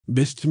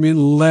بسم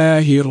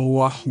الله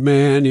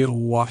الرحمن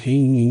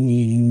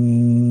الرحيم.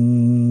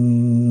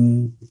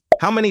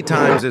 How many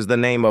times is the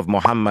name of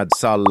Muhammad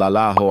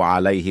sallallahu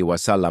alayhi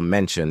wasallam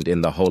mentioned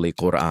in the Holy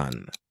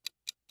Quran?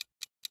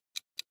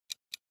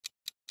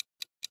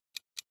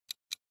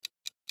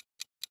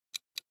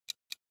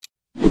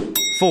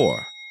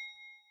 Four.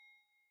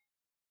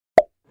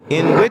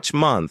 In which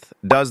month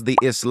does the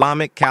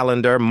Islamic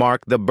calendar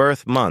mark the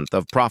birth month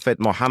of Prophet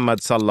Mohammad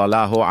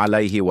sallallahu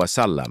alayhi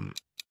wasallam?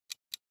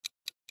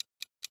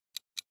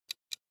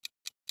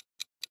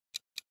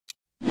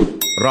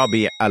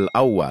 Rabi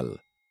al-Awwal.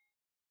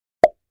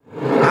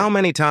 How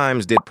many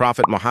times did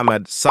Prophet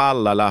Muhammad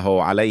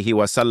sallallahu alayhi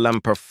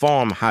wasallam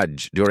perform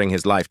Hajj during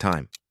his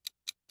lifetime?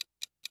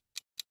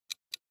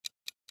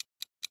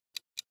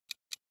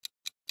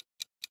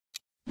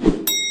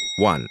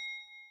 One.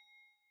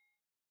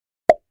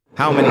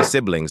 How many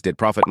siblings did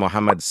Prophet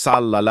Muhammad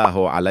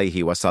sallallahu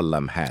alayhi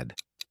wasallam had?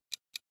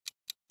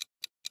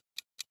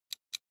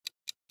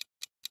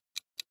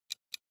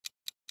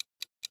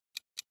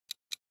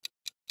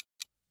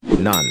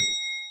 None.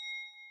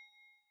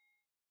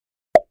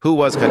 Who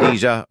was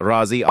Khadija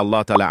Razi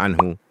Allah Ta'ala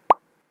anhu?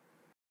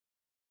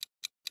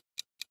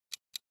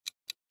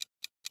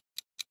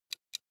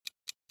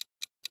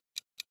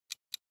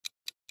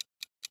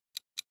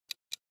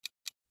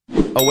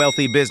 A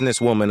wealthy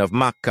businesswoman of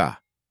Makkah.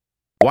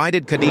 Why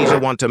did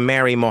Khadija want to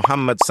marry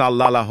Muhammad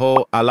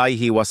sallallahu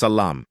alayhi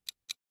wasallam?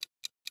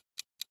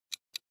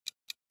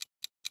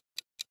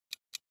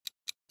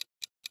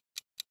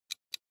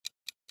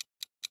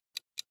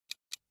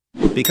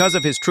 Because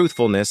of his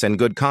truthfulness and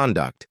good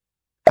conduct.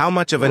 How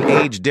much of an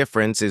age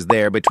difference is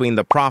there between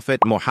the Prophet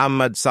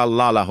Muhammad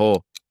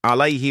sallallahu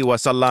alayhi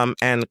wasallam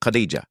and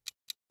Khadija?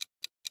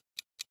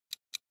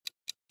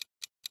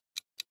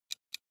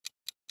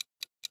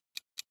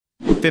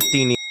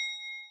 15 years.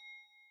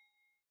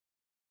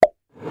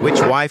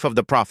 Which wife of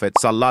the Prophet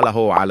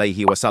sallallahu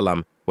alayhi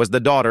wasallam was the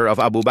daughter of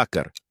Abu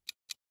Bakr?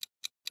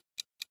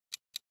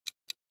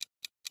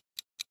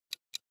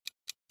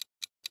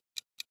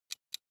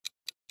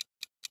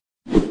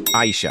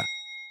 Aisha.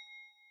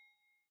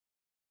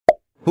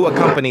 Who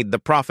accompanied the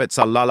Prophet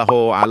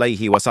sallallahu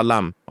alayhi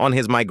wasallam on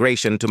his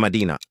migration to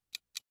Medina?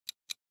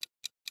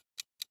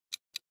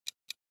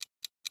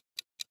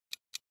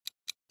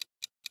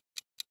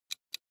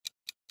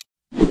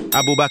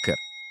 Abu Bakr.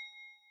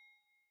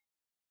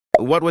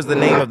 What was the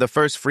name of the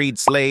first freed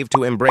slave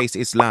to embrace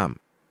Islam?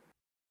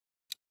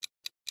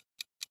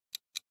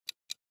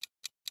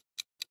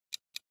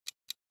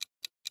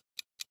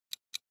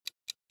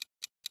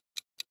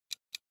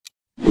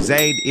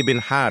 Zayd ibn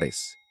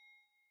Haris.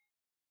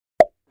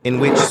 In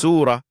which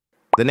surah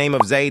the name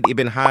of Zayd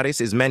ibn Haris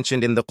is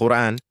mentioned in the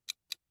Quran?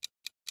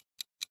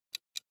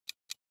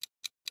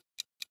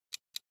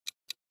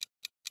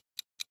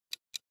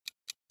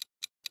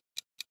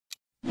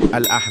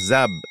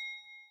 Al-Ahzab.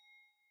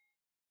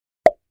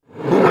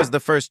 Who was the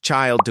first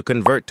child to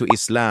convert to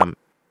Islam?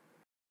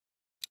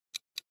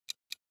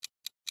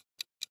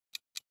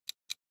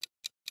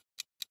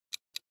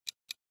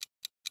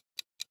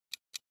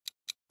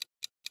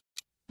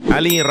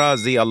 Ali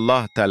Razi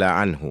Allah Ta'ala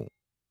anhu.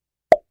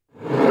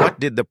 What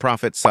did the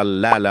Prophet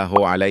sallallahu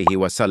alayhi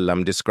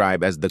wasallam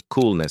describe as the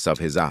coolness of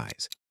his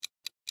eyes?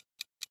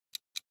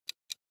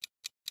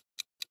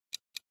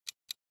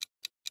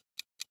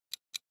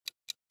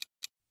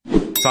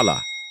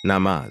 Salah,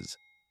 namaz.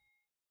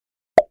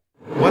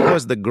 What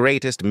was the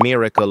greatest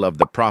miracle of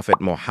the Prophet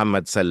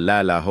Muhammad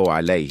sallallahu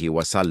alayhi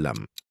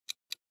wasallam?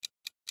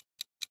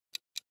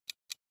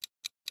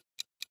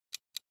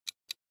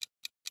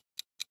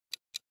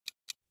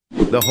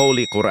 The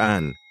Holy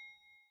Quran.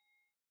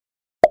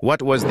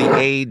 What was the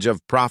age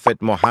of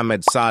Prophet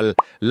Muhammad sallallahu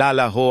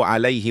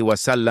alayhi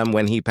wasallam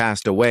when he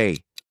passed away?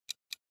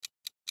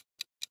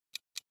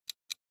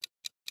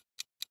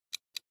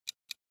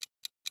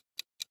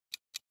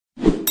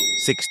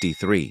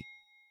 63.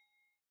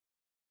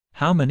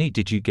 How many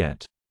did you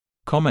get?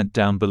 Comment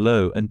down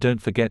below and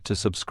don't forget to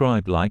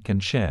subscribe, like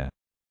and share.